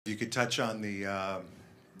You could touch on the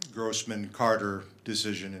Grossman-Carter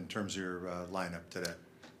decision in terms of your lineup today.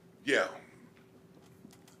 Yeah.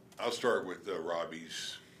 I'll start with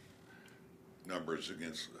Robbie's numbers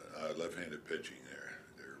against left-handed pitching there.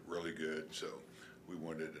 They're really good, so we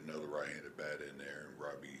wanted another right-handed bat in there, and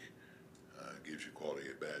Robbie gives you quality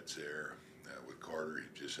at bats there. With Carter,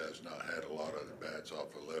 he just has not had a lot of the bats off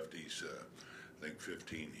of lefties. I think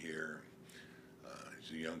 15 here.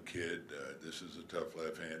 He's a young kid. This is a tough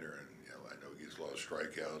left-hander, and I know he gets a lot of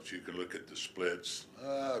strikeouts. You can look at the splits,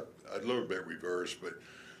 a little bit reversed, but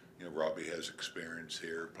Robbie has experience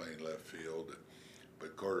here playing left field.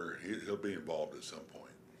 But Carter, he'll be involved at some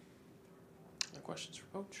point. Other questions for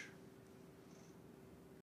Coach?